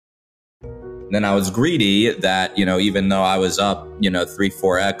then I was greedy that, even though I was up,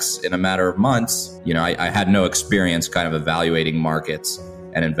 3-4x in a matter of months, I had no experience kind of evaluating markets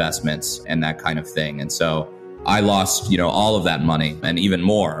and investments and that kind of thing. And so I lost, all of that money and even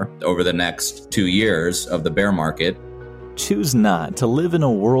more over the next 2 years of the bear market. Choose not to live in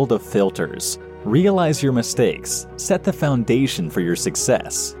a world of filters. Realize your mistakes. Set the foundation for your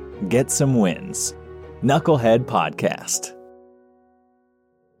success. Get some wins. Knucklehead Podcast.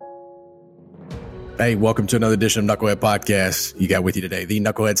 Hey, welcome to another edition of Knucklehead Podcast. You got with you today, the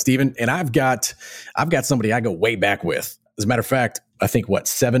Knucklehead Steven, and I've got somebody I go way back with. As a matter of fact, I think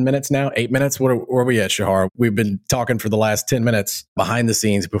 7 minutes now, 8 minutes. Where are we at, Shahar? We've been talking for the last 10 minutes behind the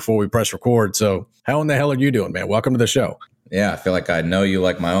scenes before we press record. So how in the hell are you doing, man? Welcome to the show. Yeah, I feel like I know you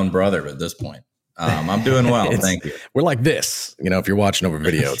like my own brother at this point. I'm doing well. Thank you. We're like this, if you're watching over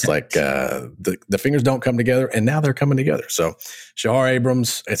video, it's like the fingers don't come together, and now they're coming together. So Shahar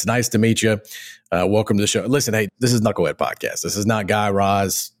Abrams, it's nice to meet you. Welcome to the show. Listen, hey, this is Knucklehead Podcast. This is not Guy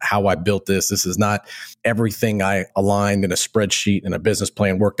Raz, how I built this. This is not everything I aligned in a spreadsheet and a business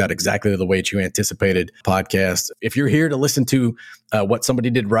plan worked out exactly the way that you anticipated podcast. If you're here to listen to what somebody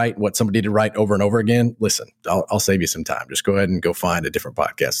did right over and over again, listen, I'll save you some time. Just go ahead and go find a different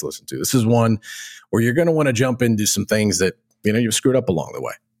podcast to listen to. This is one where you're going to want to jump into some things that, you've screwed up along the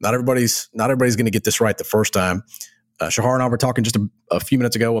way. Not everybody's going to get this right the first time. Shahar and I were talking just a few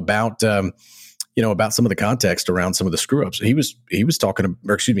minutes ago about some of the context around some of the screw ups. He was talking,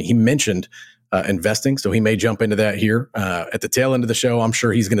 he mentioned investing. So he may jump into that here at the tail end of the show. I'm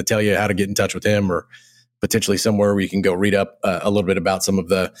sure he's going to tell you how to get in touch with him, or potentially somewhere where you can go read up a little bit about some of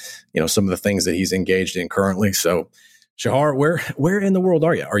the things that he's engaged in currently. So Shahar, where in the world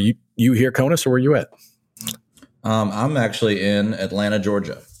are you? Are you here, CONUS, or where are you at? I'm actually in Atlanta,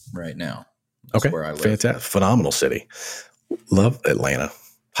 Georgia right now. That's where I live. Fantastic. Phenomenal city. Love Atlanta.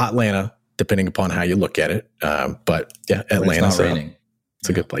 Hot Atlanta, depending upon how you look at it. But yeah, Atlanta. It's not raining. It's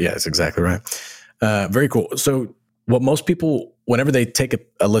a good place. Yeah, it's exactly right. Very cool. So what most people, whenever they take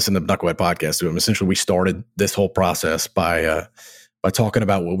a listen to the Knucklehead Podcast, essentially we started this whole process by talking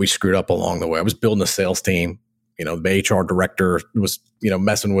about what we screwed up along the way. I was building a sales team. The HR director was,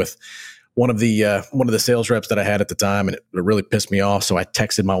 messing with one of the sales reps that I had at the time, and it really pissed me off. So I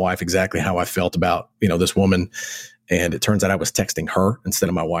texted my wife exactly how I felt about, this woman. And it turns out I was texting her instead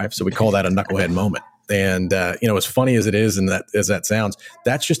of my wife. So we call that a knucklehead moment. And, as funny as it is, and as that sounds,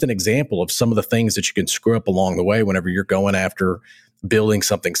 that's just an example of some of the things that you can screw up along the way whenever you're going after building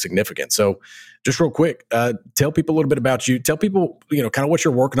something significant. So just real quick, tell people a little bit about you. Tell people, kind of what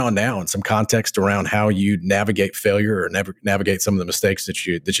you're working on now and some context around how you navigate failure or navigate some of the mistakes that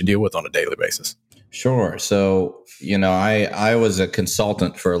you deal with on a daily basis. Sure. So, I was a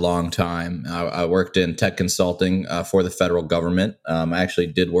consultant for a long time. I worked in tech consulting for the federal government. I actually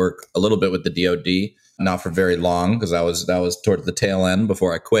did work a little bit with the DoD, not for very long, because that was towards the tail end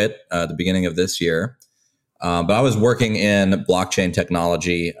before I quit at the beginning of this year. But I was working in blockchain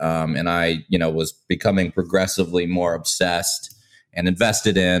technology, and I, was becoming progressively more obsessed and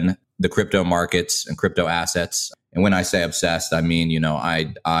invested in the crypto markets and crypto assets. And when I say obsessed, I mean,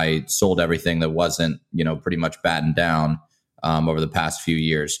 I sold everything that wasn't, pretty much battened down over the past few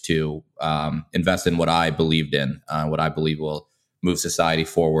years to invest in what I believed in, what I believe will move society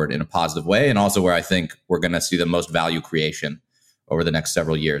forward in a positive way, and also where I think we're going to see the most value creation over the next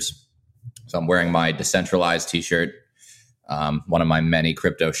several years. So I'm wearing my decentralized t-shirt, one of my many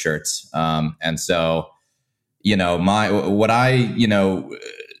crypto shirts. And so, what I,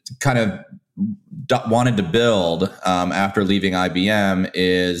 kind of wanted to build after leaving IBM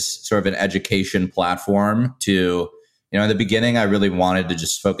is sort of an education platform to, in the beginning, I really wanted to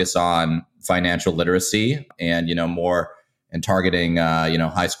just focus on financial literacy and, more and targeting,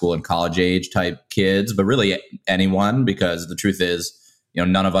 high school and college age type kids, but really anyone, because the truth is,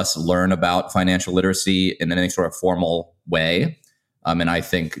 none of us learn about financial literacy in any sort of formal way. And I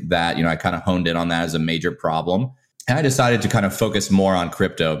think that, I kind of honed in on that as a major problem. And I decided to kind of focus more on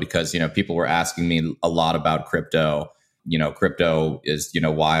crypto because, people were asking me a lot about crypto. Crypto is,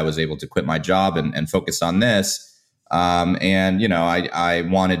 why I was able to quit my job and focus on this. I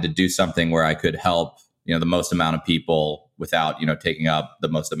wanted to do something where I could help, the most amount of people without, taking up the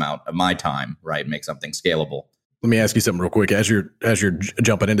most amount of my time, right? Make something scalable. Let me ask you something real quick as you're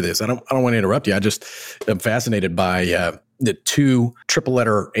jumping into this. I don't want to interrupt you. I just am fascinated by the two triple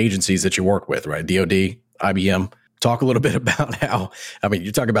letter agencies that you work with, right? DoD, IBM. Talk a little bit about how,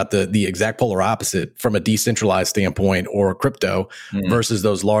 you talk about the exact polar opposite from a decentralized standpoint or crypto versus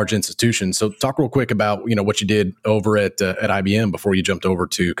those large institutions. So talk real quick about, what you did over at IBM before you jumped over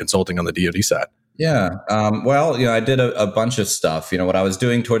to consulting on the DoD side. Yeah. Well, I did a bunch of stuff. What I was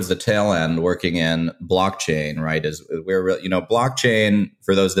doing towards the tail end, working in blockchain, right, is blockchain,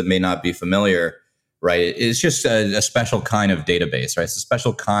 for those that may not be familiar, right, is just a special kind of database, right? It's a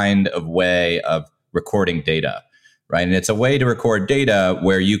special kind of way of recording data, right? And it's a way to record data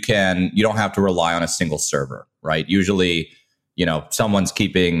where you don't have to rely on a single server, right? Usually, someone's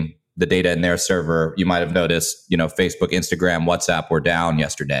keeping the data in their server. You might have noticed, Facebook, Instagram, WhatsApp were down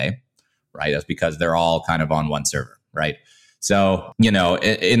yesterday. Right. That's because they're all kind of on one server. Right. So,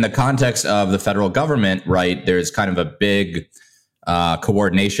 in the context of the federal government, right, there's kind of a big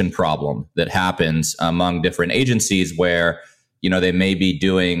coordination problem that happens among different agencies where, they may be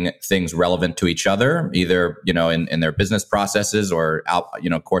doing things relevant to each other, either, in their business processes or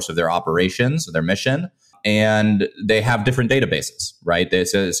course of their operations, their mission. And they have different databases. Right.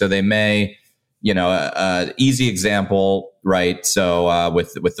 So they may, easy example, right? So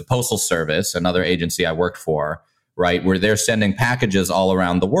with the Postal Service, another agency I worked for, right, where they're sending packages all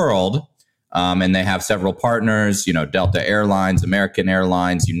around the world, and they have several partners, Delta Airlines, American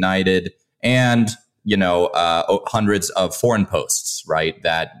Airlines, United, and hundreds of foreign posts, right,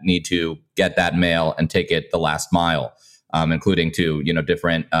 that need to get that mail and take it the last mile, including to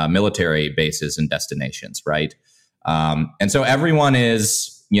different military bases and destinations, right? And so everyone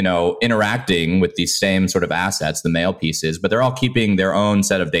is interacting with these same sort of assets, the mail pieces, but they're all keeping their own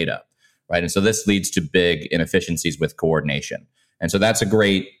set of data, right? And so this leads to big inefficiencies with coordination. And so that's a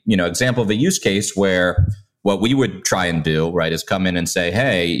great, example of a use case where what we would try and do, right, is come in and say,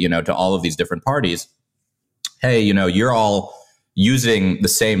 hey, to all of these different parties, hey, you're all using the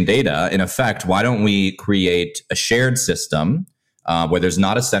same data. In effect, why don't we create a shared system where there's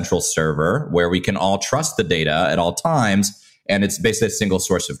not a central server, where we can all trust the data at all times, and it's basically a single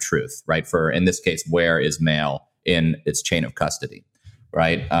source of truth, right? For, in this case, where is mail in its chain of custody,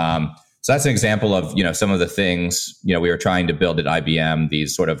 right? So that's an example of, some of the things, we were trying to build at IBM,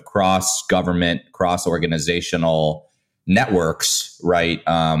 these sort of cross-government, cross-organizational networks, right?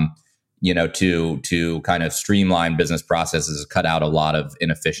 To kind of streamline business processes, cut out a lot of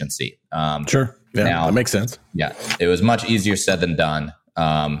inefficiency. Sure. Yeah, now, that makes sense. Yeah. It was much easier said than done.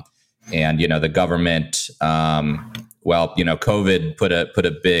 And, the government, COVID put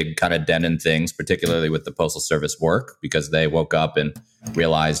a big kind of dent in things, particularly with the Postal Service work, because they woke up and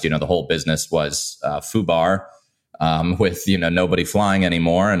realized, the whole business was FUBAR, with, nobody flying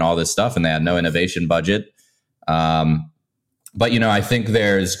anymore and all this stuff, and they had no innovation budget. But, I think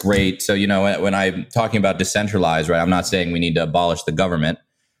there's great. So, when I'm talking about decentralized, right, I'm not saying we need to abolish the government.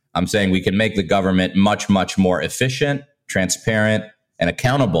 I'm saying we can make the government much, much more efficient, transparent, and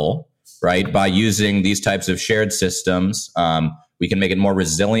accountable, right, by using these types of shared systems. We can make it more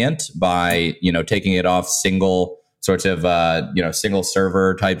resilient by, taking it off single sorts of, single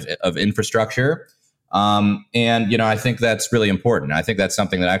server types of infrastructure. And, I think that's really important. I think that's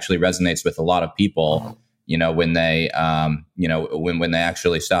something that actually resonates with a lot of people, when they, when they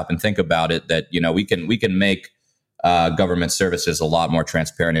actually stop and think about it, that, we can make government services a lot more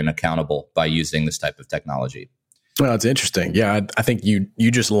transparent and accountable by using this type of technology. Well, it's interesting. Yeah, I think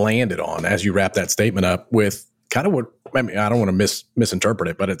you just landed on, as you wrap that statement up, with kind of what, I mean, I don't want to misinterpret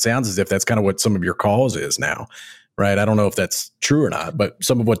it, but it sounds as if that's kind of what some of your cause is now, right? I don't know if that's true or not, but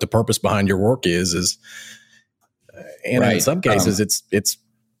some of what the purpose behind your work is, and right. In some cases,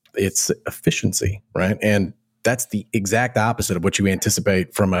 it's efficiency, right? And that's the exact opposite of what you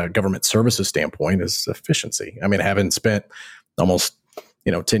anticipate from a government services standpoint, is efficiency. I mean, having spent almost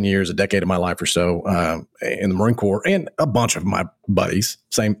 10 years, a decade of my life or so in the Marine Corps, and a bunch of my buddies,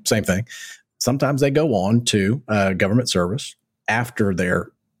 same thing. Sometimes they go on to government service after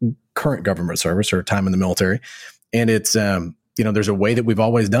their current government service or time in the military. And it's, there's a way that we've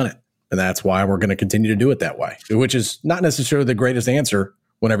always done it. And that's why we're going to continue to do it that way, which is not necessarily the greatest answer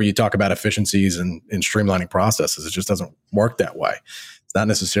whenever you talk about efficiencies and streamlining processes. It just doesn't work that way. It's not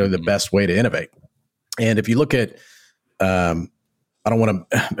necessarily the best way to innovate. And if you look at, I don't want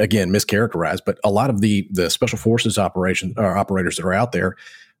to, again, mischaracterize, but a lot of the special forces operators that are out there,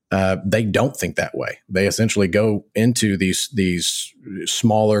 they don't think that way. They essentially go into these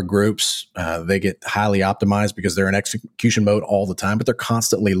smaller groups. They get highly optimized because they're in execution mode all the time, but they're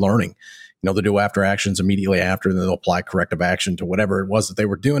constantly learning. They'll do after actions immediately after, and then they'll apply corrective action to whatever it was that they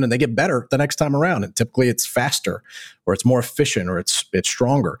were doing, and they get better the next time around. And typically it's faster, or it's more efficient, or it's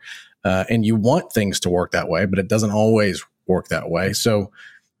stronger. And you want things to work that way, but it doesn't always work that way. So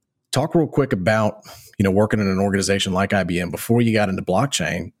talk real quick about, working in an organization like IBM before you got into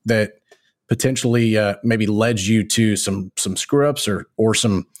blockchain that potentially maybe led you to some screw ups or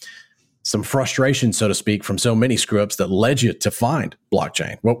some some frustration, so to speak, from so many screw ups that led you to find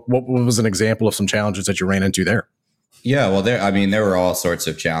blockchain. What was an example of some challenges that you ran into there? Yeah, well, there were all sorts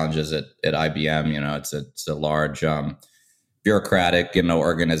of challenges at IBM. It's a large bureaucratic,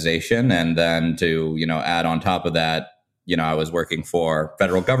 organization. And then to, add on top of that, I was working for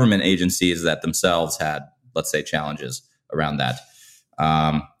federal government agencies that themselves had, let's say, challenges around that.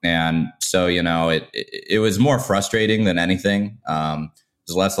 And so, it was more frustrating than anything. It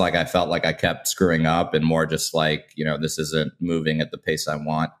was less like I felt like I kept screwing up and more just like, this isn't moving at the pace I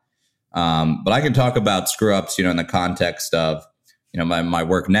want. But I can talk about screw ups, in the context of, my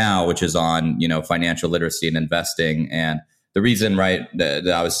work now, which is on, financial literacy and investing. And the reason, right, that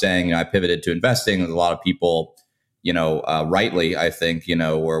I was saying, I pivoted to investing, a lot of people, rightly, I think,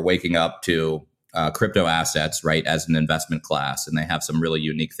 were waking up to crypto assets, right, as an investment class. And they have some really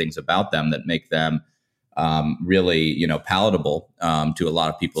unique things about them that make them really, palatable to a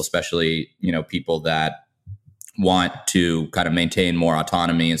lot of people, especially, people that want to kind of maintain more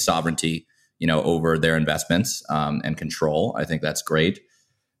autonomy and sovereignty, over their investments and control. I think that's great.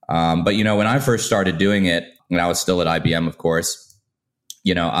 But, when I first started doing it, when I was still at IBM, of course,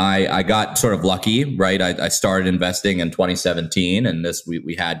 I got sort of lucky, right? I started investing in 2017 and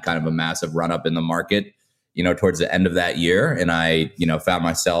we had kind of a massive run up in the market, towards the end of that year. And I, found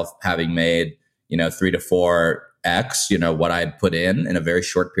myself having made, 3 to 4x, what I had put in a very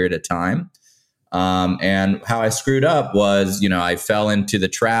short period of time. And how I screwed up was, I fell into the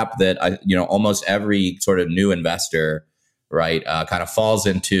trap that almost every sort of new investor, right, kind of falls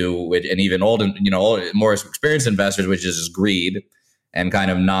into, and even old, more experienced investors, which is just greed and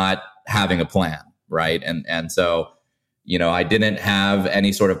kind of not having a plan, right? And so, I didn't have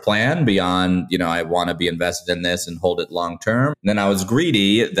any sort of plan beyond, I want to be invested in this and hold it long term. And then I was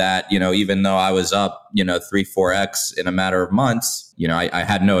greedy that, even though I was up, 3-4x in a matter of months, I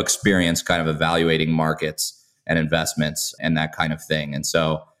had no experience kind of evaluating markets and investments and that kind of thing. And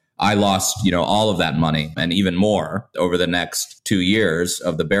so I lost, all of that money and even more over the next 2 years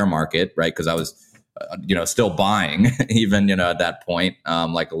of the bear market, right? Because I was, still buying even, at that point,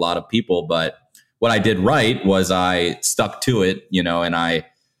 like a lot of people. But what I did right was I stuck to it, and I,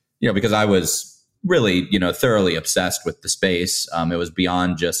 because I was really, thoroughly obsessed with the space. It was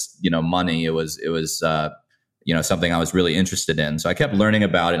beyond just, money. It was something I was really interested in. So I kept learning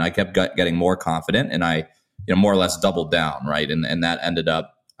about it and I kept getting more confident and I, more or less doubled down. Right. And that ended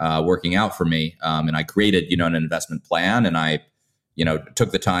up working out for me. And I created, an investment plan and I,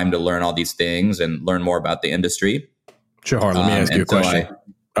 took the time to learn all these things and learn more about the industry. Shahar, let me ask you a question.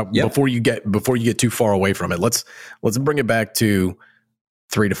 Before you get too far away from it, let's bring it back to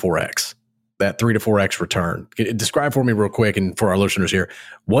 3 to 4x. That 3 to 4x return. Describe for me real quick, and for our listeners here,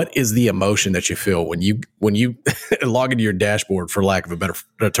 what is the emotion that you feel when you log into your dashboard, for lack of a better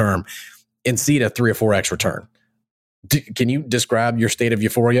term, and see a 3 or 4x return? Can you describe your state of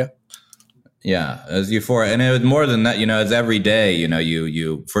euphoria? Yeah, as euphoria, and it was more than that. It's every day. You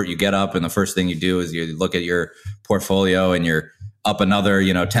get up, and the first thing you do is you look at your portfolio, and you're up another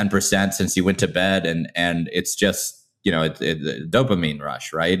 10% since you went to bed, and it's just it's a dopamine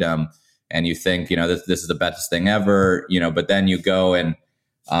rush, right? And you think this is the best thing ever, but then you go and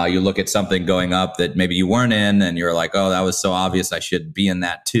you look at something going up that maybe you weren't in, and you're like, oh, that was so obvious, I should be in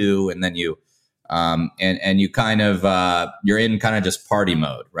that too, and then you. And you kind of, you're in kind of just party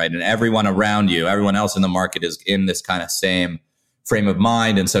mode, right? And everyone around you, everyone else in the market is in this kind of same frame of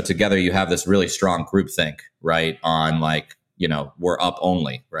mind. And so together you have this really strong groupthink, right? On like, we're up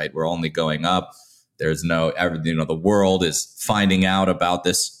only, right? We're only going up. There's the world is finding out about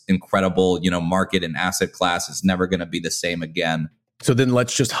this incredible, market and asset class is never going to be the same again. So then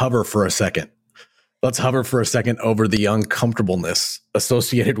let's just hover for a second. Let's hover for a second over the uncomfortableness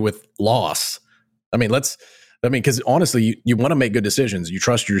associated with loss. Because honestly, you want to make good decisions. You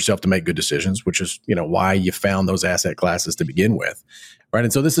trust yourself to make good decisions, which is, why you found those asset classes to begin with. Right.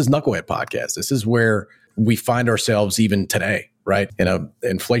 And so this is Knucklehead Podcast. This is where we find ourselves even today, right? In an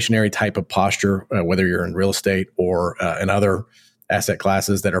inflationary type of posture, whether you're in real estate or in other asset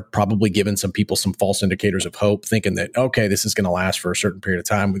classes that are probably giving some people some false indicators of hope, thinking that, okay, this is going to last for a certain period of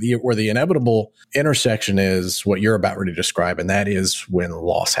time, where the inevitable intersection is what you're about ready to describe. And that is when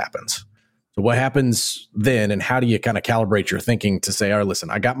loss happens. So what happens then, and how do you kind of calibrate your thinking to say, all right, listen,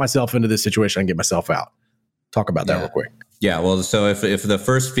 I got myself into this situation, I can get myself out. Talk about that real quick. Yeah, well, so if the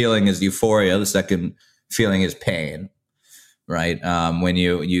first feeling is euphoria, the second feeling is pain, right? When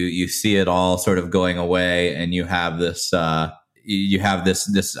you see it all sort of going away, and you have this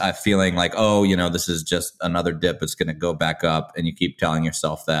feeling like, oh, this is just another dip. It's going to go back up, and you keep telling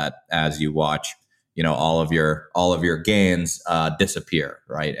yourself that as you watch, all of your gains disappear,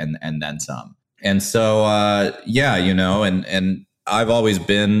 right? And then some. And so, and I've always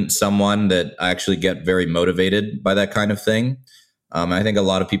been someone that I actually get very motivated by that kind of thing. I think a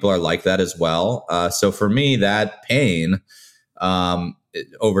lot of people are like that as well. So for me, that pain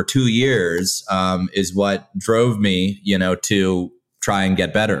over 2 years is what drove me, to try and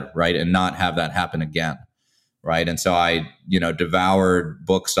get better, right? And not have that happen again, right? And so I, devoured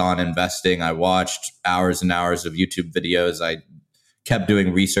books on investing. I watched hours and hours of YouTube videos. I kept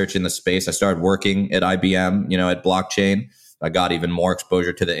doing research in the space. I started working at IBM, at blockchain. I got even more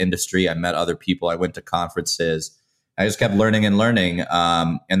exposure to the industry. I met other people. I went to conferences. I just kept learning and learning.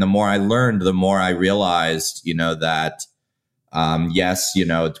 And the more I learned, the more I realized, that yes,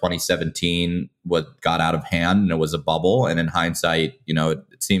 2017 got out of hand and it was a bubble. And in hindsight,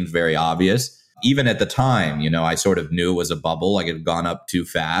 it seems very obvious. Even at the time, I sort of knew it was a bubble. Like it had gone up too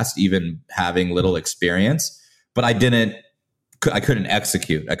fast, even having little experience. But I couldn't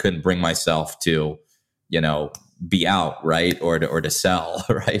execute. I couldn't bring myself to, be out, right? Or to sell,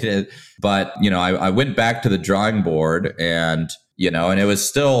 right? But, I went back to the drawing board and it was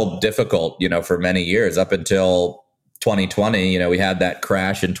still difficult, for many years up until 2020. We had that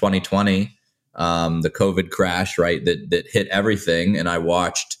crash in 2020, the COVID crash, right? That hit everything. And I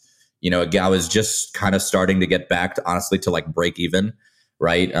watched, I was just kind of starting to get back to, honestly, to like break even,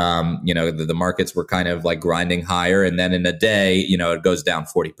 right? The markets were kind of like grinding higher. And then in a day, it goes down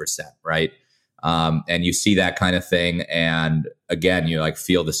 40%, right? And you see that kind of thing. And again, you like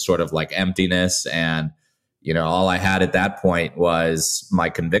feel this sort of like emptiness. And, all I had at that point was my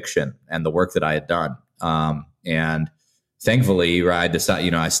conviction and the work that I had done. And thankfully, I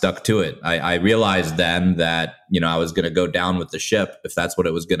decided, I stuck to it. I realized then that, I was going to go down with the ship if that's what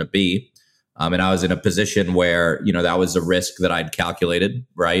it was going to be. And I was in a position where, that was a risk that I'd calculated,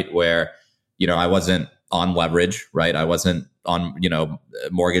 right? Where, I wasn't on leverage, right? I wasn't on,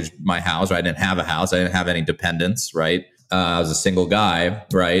 mortgage my house, right? I didn't have a house. I didn't have any dependents, right? I was a single guy,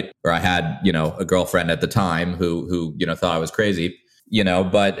 right? Or I had, a girlfriend at the time who thought I was crazy,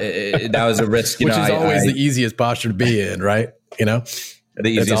 but that was a risk, which is always the easiest posture to be in, right?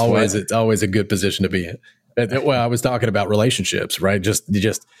 It's always a good position to be in. Well, I was talking about relationships, right? Just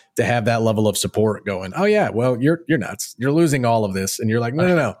to have that level of support going, oh yeah, well, you're nuts. You're losing all of this. And you're like,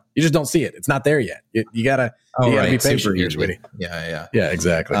 no. You just don't see it. It's not there yet. You gotta be patient here, sweetie. Yeah,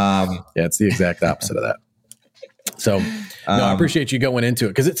 exactly. It's the exact opposite of that. So I appreciate you going into it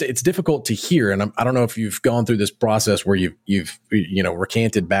because it's difficult to hear. And I don't know if you've gone through this process where you've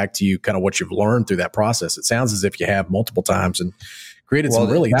recanted back to you kind of what you've learned through that process. It sounds as if you have multiple times and created some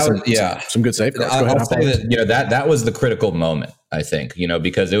good safeguards. I'll say that that was the critical moment, I think,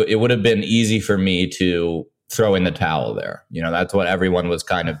 because it would have been easy for me to throw in the towel there. That's what everyone was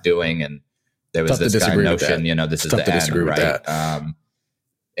kind of doing. And there was this kind of notion, this is the end, right?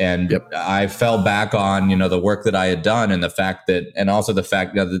 And I fell back on, the work that I had done and the fact that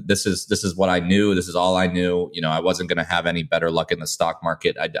this is what I knew. This is all I knew. I wasn't going to have any better luck in the stock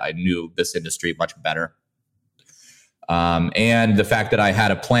market. I knew this industry much better. And the fact that I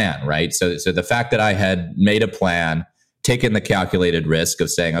had a plan, right? So the fact that I had made a plan, taken the calculated risk of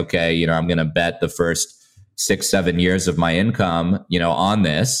saying, okay, I'm going to bet the first 6-7 years of my income, on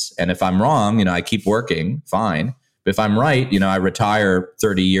this. And if I'm wrong, I keep working, fine. But if I'm right, I retire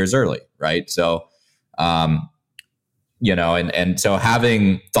 30 years early, right? So, and so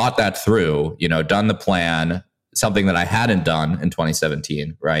having thought that through, done the plan, something that I hadn't done in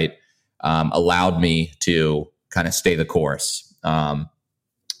 2017, right, allowed me to kind of stay the course. And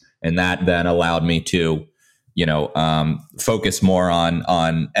that then allowed me to, focus more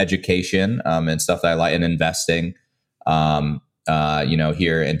on education and stuff that I like and investing,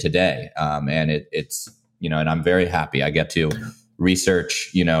 here and today. And it's, and I'm very happy I get to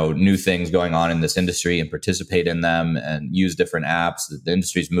research, new things going on in this industry and participate in them and use different apps. The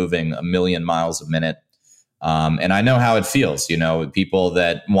industry's moving 1 million miles a minute. And I know how it feels, people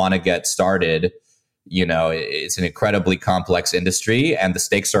that want to get started, it's an incredibly complex industry and the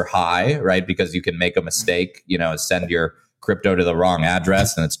stakes are high, right? Because you can make a mistake, send your crypto to the wrong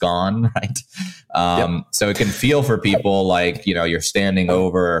address and it's gone, right? So it can feel for people like, you're standing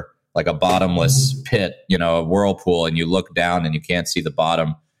over like a bottomless pit, a whirlpool, and you look down and you can't see the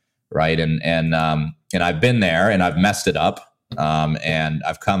bottom, right? And I've been there and I've messed it up, and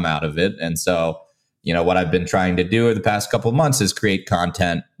I've come out of it. And so, what I've been trying to do over the past couple of months is create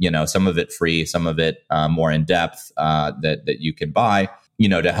content, some of it free, some of it more in depth that you can buy,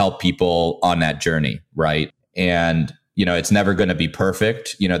 to help people on that journey, right? And it's never going to be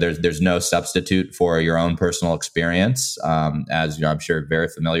perfect. There's no substitute for your own personal experience, as I'm sure very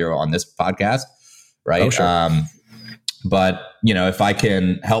familiar on this podcast. right? Oh, sure. But, if I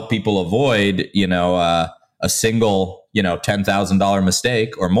can help people avoid, a single, $10,000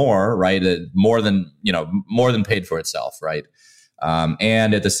 mistake or more, right? More than paid for itself, right?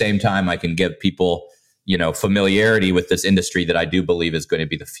 And at the same time, I can give people, familiarity with this industry that I do believe is going to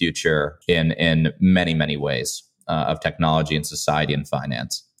be the future in many, many ways of technology and society and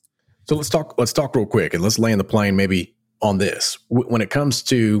finance. So let's talk real quick, and let's land the plane maybe on this. When it comes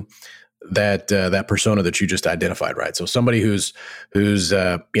to that persona that you just identified, right? So somebody who's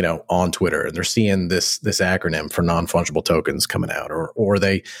on Twitter and they're seeing this acronym for non-fungible tokens coming out, or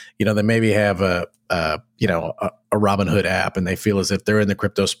they maybe have a Robinhood app and they feel as if they're in the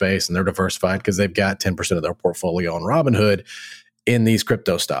crypto space and they're diversified because they've got 10% of their portfolio on Robinhood in these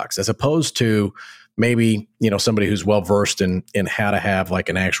crypto stocks, as opposed to maybe somebody who's well versed in how to have like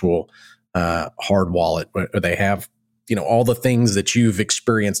an actual hard wallet, where they have all the things that you've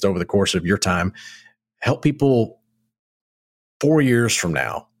experienced over the course of your time. Help people 4 years from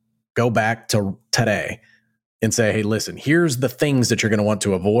now go back to today and say, hey, listen, here's the things that you're going to want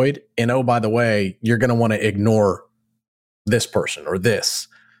to avoid. And oh, by the way, you're going to want to ignore this person or this.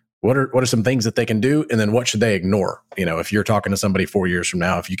 What are some things that they can do? And then what should they ignore? If you're talking to somebody 4 years from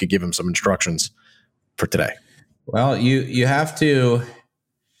now, if you could give them some instructions for today. Well, you have to,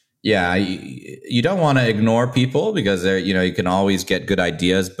 you don't want to ignore people because you can always get good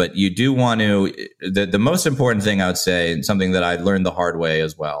ideas, but you do want to, the most important thing I would say, and something that I learned the hard way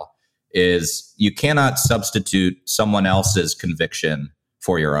as well, is you cannot substitute someone else's conviction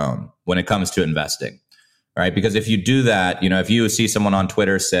for your own when it comes to investing, right? Because if you do that, if you see someone on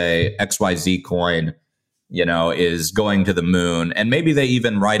Twitter say XYZ coin, is going to the moon, and maybe they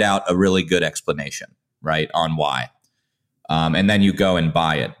even write out a really good explanation, right, on why. And then you go and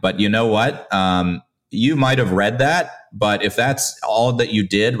buy it. But you know what? You might have read that, but if that's all that you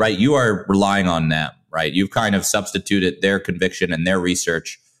did, right, you are relying on them, right? You've kind of substituted their conviction and their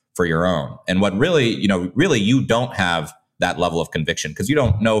research for your own. And what really, really you don't have that level of conviction because you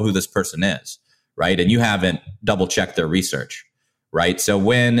don't know who this person is, right? And you haven't double checked their research, right? So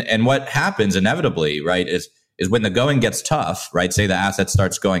what happens inevitably, right, is when the going gets tough, right? Say the asset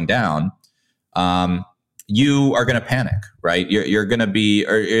starts going down, you are going to panic, right? You're going to be,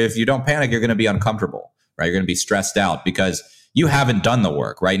 or if you don't panic, you're going to be uncomfortable, right? You're going to be stressed out because you haven't done the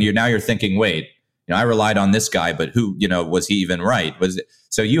work, right? And you're thinking, wait, I relied on this guy, but who, was he even right?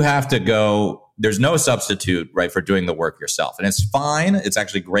 So you have to go, there's no substitute, right, for doing the work yourself. And it's fine. It's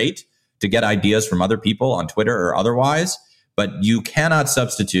actually great to get ideas from other people on Twitter or otherwise, but you cannot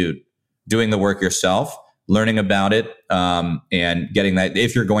substitute doing the work yourself, learning about it, and getting that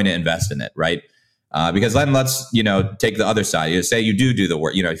if you're going to invest in it, right? Because then let's, take the other side. You say you do the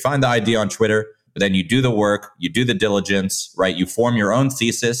work. You find the idea on Twitter, but then you do the work, you do the diligence, right? You form your own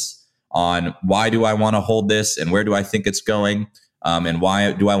thesis on why do I want to hold this and where do I think it's going, and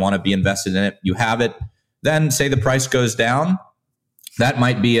why do I want to be invested in it? You have it. Then say the price goes down. That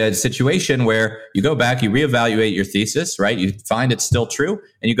might be a situation where you go back, you reevaluate your thesis, right? You find it's still true,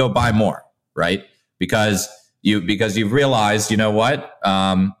 and you go buy more, right? Because you've realized, what?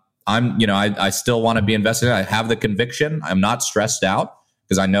 I still want to be invested in it. I have the conviction. I'm not stressed out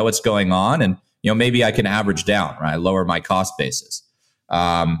because I know what's going on. And, maybe I can average down, right? Lower my cost basis.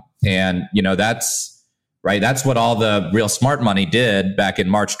 And that's right. That's what all the real smart money did back in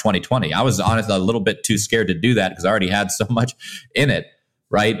March 2020. I was honestly a little bit too scared to do that because I already had so much in it.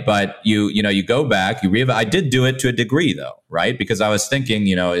 Right. But you go back, I did do it to a degree though, right? Because I was thinking,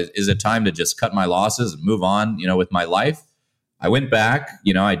 is it time to just cut my losses and move on, with my life? I went back,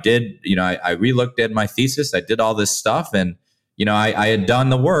 I did, I relooked at my thesis. I did all this stuff and, I had done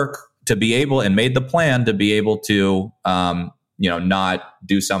the work to be able and made the plan to be able to, not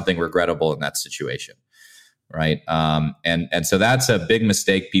do something regrettable in that situation. Right. And so that's a big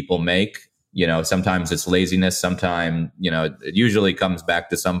mistake people make. Sometimes it's laziness. Sometimes, it usually comes back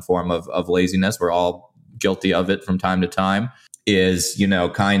to some form of laziness. We're all guilty of it from time to time, is,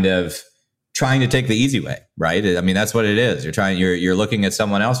 kind of trying to take the easy way, right? I mean, that's what it is. You're looking at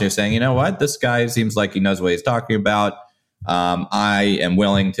someone else and you're saying, you know what, this guy seems like he knows what he's talking about. I am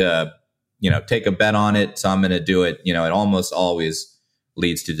willing to, take a bet on it. So I'm going to do it. It almost always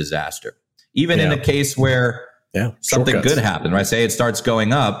leads to disaster. Even in a case where something good happened, right? Say it starts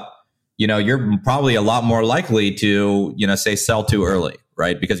going up, you're probably a lot more likely to, say sell too early,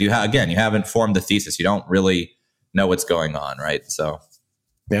 right? Because you haven't formed the thesis. You don't really know what's going on, right? So.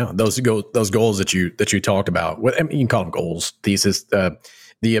 Yeah, those goals that you talked about, you can call them goals, thesis,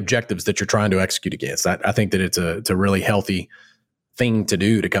 the objectives that you're trying to execute against. I think that it's a really healthy thing to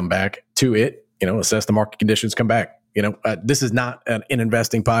do, to come back to it, assess the market conditions, come back. This is not an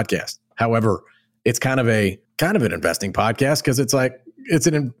investing podcast. However, it's kind of an investing podcast because it's like it's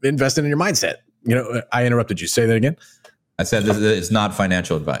an investing in your mindset. I interrupted you. Say that again. I said it's not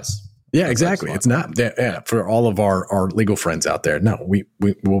financial advice. Yeah, exactly. It's not. Yeah, for all of our legal friends out there, no, we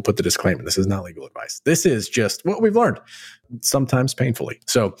will put the disclaimer. This is not legal advice. This is just what we've learned, sometimes painfully.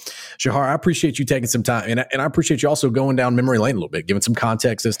 So, Shahar, I appreciate you taking some time, and I appreciate you also going down memory lane a little bit, giving some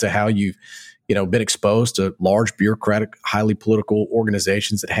context as to how you've been exposed to large bureaucratic, highly political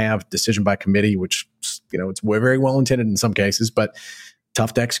organizations that have decision by committee, which it's very well intended in some cases, but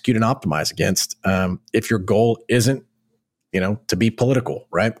tough to execute and optimize against if your goal isn't to be political,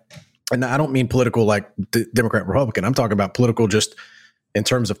 right? And I don't mean political like Democrat, Republican. I'm talking about political just in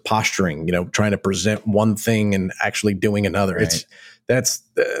terms of posturing, trying to present one thing and actually doing another. Right. That's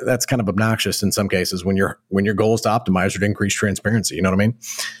kind of obnoxious in some cases when your goal is to optimize or to increase transparency. You know what I mean?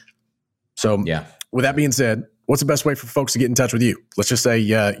 So yeah. With that being said, what's the best way for folks to get in touch with you? Let's just say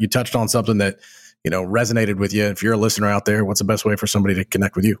you touched on something that resonated with you. If you're a listener out there, what's the best way for somebody to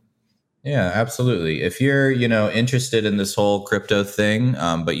connect with you? Yeah, absolutely. If you're, interested in this whole crypto thing,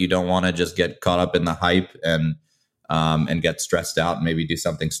 but you don't want to just get caught up in the hype and get stressed out and maybe do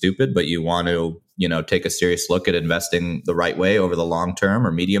something stupid, but you want to, take a serious look at investing the right way over the long term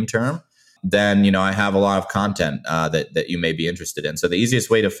or medium term, then, I have a lot of content that you may be interested in. So the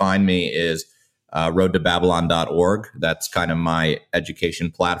easiest way to find me is roadtobabylon.org. That's kind of my education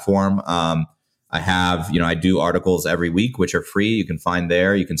platform. I have, I do articles every week, which are free. You can find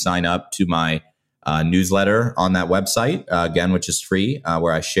there. You can sign up to my newsletter on that website, again, which is free,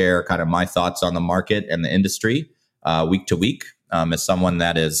 where I share kind of my thoughts on the market and the industry week to week as someone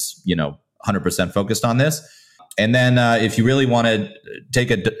that is, 100% focused on this. And then if you really want to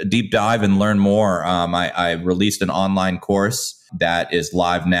take a deep dive and learn more, I released an online course that is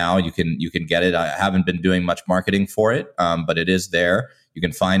live now. You can get it. I haven't been doing much marketing for it, but it is there. You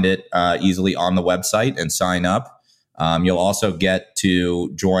can find it easily on the website and sign up. You'll also get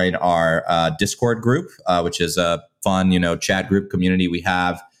to join our Discord group, which is a fun, chat group community we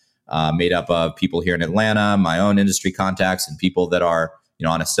have made up of people here in Atlanta, my own industry contacts, and people that are,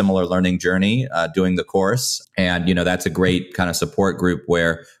 on a similar learning journey doing the course. And, that's a great kind of support group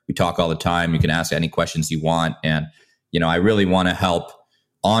where we talk all the time. You can ask any questions you want. And, I really want to help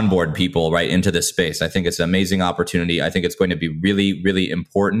onboard people right into this space. I think it's an amazing opportunity. I think it's going to be really, really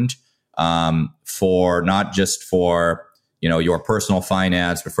important for not just for, your personal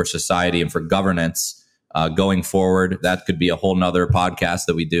finance, but for society and for governance going forward. That could be a whole nother podcast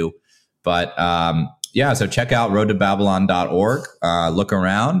that we do. But so check out roadtobabylon.org, look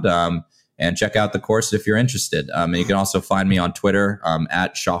around and check out the course if you're interested. And you can also find me on Twitter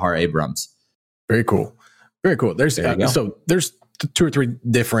at Shahar Abrams. Very cool. Very cool. There's 2 or 3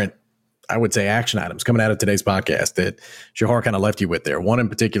 different, I would say, action items coming out of today's podcast that Shahar kind of left you with there. One in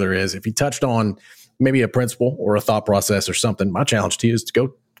particular is if you touched on maybe a principle or a thought process or something, my challenge to you is to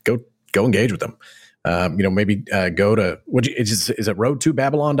go engage with them. Maybe go to is it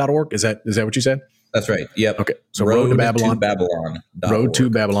roadtobabylon.org? Is that what you said? That's right. Yep. Okay. So roadtobabylon.org.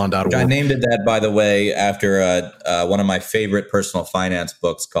 Roadtobabylon.org. I named it that, by the way, after one of my favorite personal finance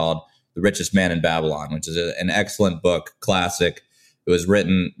books called The Richest Man in Babylon, which is an excellent book, classic. It was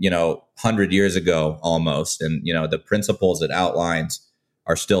written, 100 years ago almost. And, the principles it outlines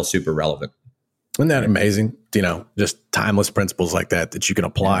are still super relevant. Isn't that amazing? Just timeless principles like that you can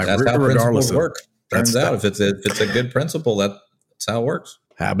apply. That's how principles work. Turns out if it's a good principle, that's how it works.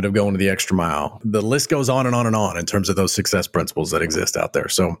 Habit of going to the extra mile. The list goes on and on and on in terms of those success principles that exist out there.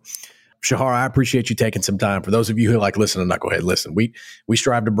 So, Shahar, I appreciate you taking some time. For those of you who listen to Knucklehead, listen, we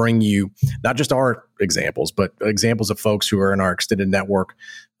strive to bring you not just our examples, but examples of folks who are in our extended network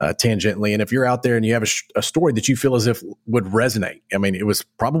tangentially. And if you're out there and you have a story that you feel as if would resonate, I mean, it was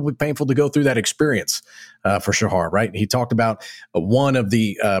probably painful to go through that experience for Shahar, right? He talked about one of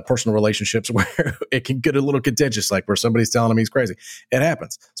the personal relationships where it can get a little contentious, like where somebody's telling him he's crazy. It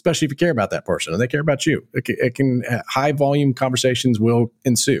happens, especially if you care about that person and they care about you. It can high volume conversations will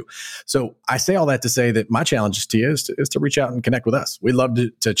ensue. So I say all that to say that my challenge to you is to reach out and connect with us. We'd love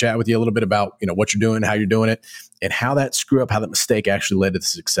to chat with you a little bit about what you're doing, how you're doing it, and how that screw up, how that mistake actually led to the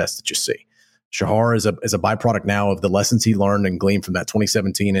success that you see. Shahar is a byproduct now of the lessons he learned and gleaned from that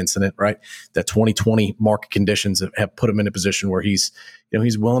 2017 incident, right? That 2020 market conditions have put him in a position where he's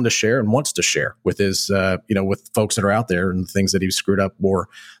willing to share and wants to share with his, with folks that are out there and the things that he's screwed up or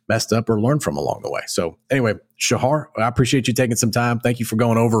messed up or learned from along the way. So anyway, Shahar, I appreciate you taking some time. Thank you for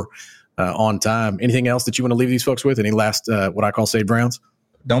going over on time. Anything else that you want to leave these folks with? Any last, what I call saved rounds?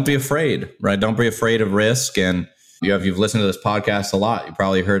 Don't be afraid, right? Don't be afraid of risk. And you've listened to this podcast a lot. You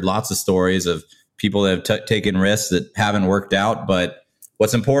probably heard lots of stories of people that have taken risks that haven't worked out. But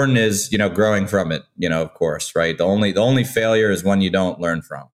what's important is, growing from it, of course, right? The only failure is when you don't learn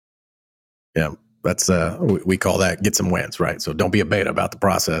from. Yeah. That's we call that get some wins, right? So don't be a beta about the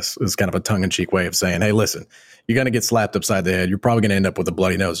process. It's kind of a tongue-in-cheek way of saying, hey, listen, you're going to get slapped upside the head. You're probably going to end up with a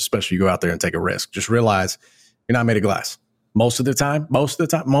bloody nose, especially you go out there and take a risk. Just realize you're not made of glass. Most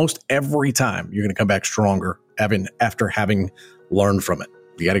every time, you're going to come back stronger after having learned from it.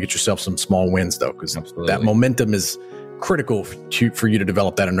 You got to get yourself some small wins, though, because that momentum is critical for you to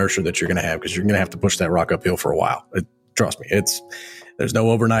develop that inertia that you're going to have, because you're going to have to push that rock uphill for a while. Trust me, there's no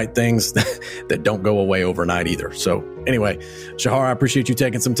overnight things that don't go away overnight either. So anyway, Shahar, I appreciate you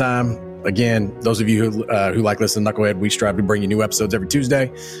taking some time. Again, those of you who like listening to Knucklehead, we strive to bring you new episodes every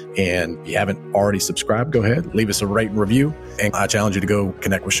Tuesday. And if you haven't already subscribed, go ahead, leave us a rate and review. And I challenge you to go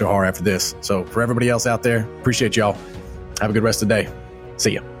connect with Shahar after this. So for everybody else out there, appreciate y'all. Have a good rest of the day.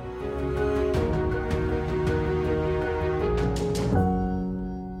 See ya.